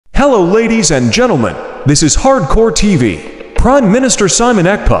Hello ladies and gentlemen, this is Hardcore TV. Prime Minister Simon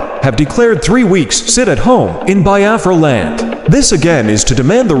Ekpa have declared 3 weeks sit at home in Biafra land. This again is to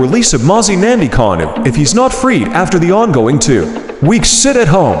demand the release of Mazi Nnamdi Kanu if he's not freed after the ongoing 2 weeks sit at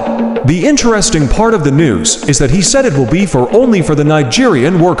home. The interesting part of the news is that he said it will be only for the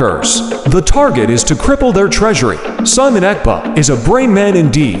Nigerian workers. The target is to cripple their treasury. Simon Ekpa is a brain man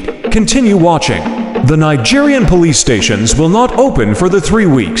indeed. Continue watching. The Nigerian police stations will not open for the 3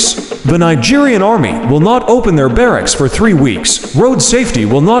 weeks. The Nigerian Army will not open their barracks for 3 weeks. Road safety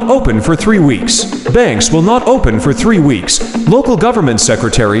will not open for 3 weeks. Banks will not open for 3 weeks. Local government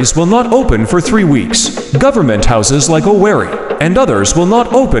secretaries will not open for 3 weeks. Government houses like Owerri and others will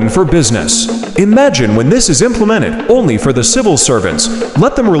not open for business. Imagine when this is implemented only for the civil servants.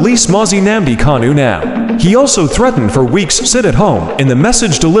 Let them release Mazi Nnamdi Kanu now. He also threatened for weeks sit at home in the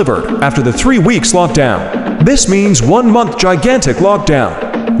message delivered after the 3 weeks lockdown. This means 1 month gigantic lockdown.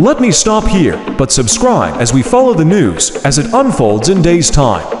 Let me stop here, but subscribe as we follow the news as it unfolds in days'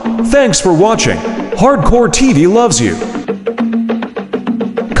 time. Thanks for watching. Hardcore TV loves you.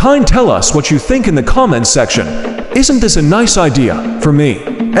 Tell us what you think in the comments section. Isn't this a nice idea? For me,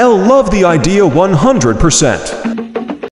 I'll love the idea 100%.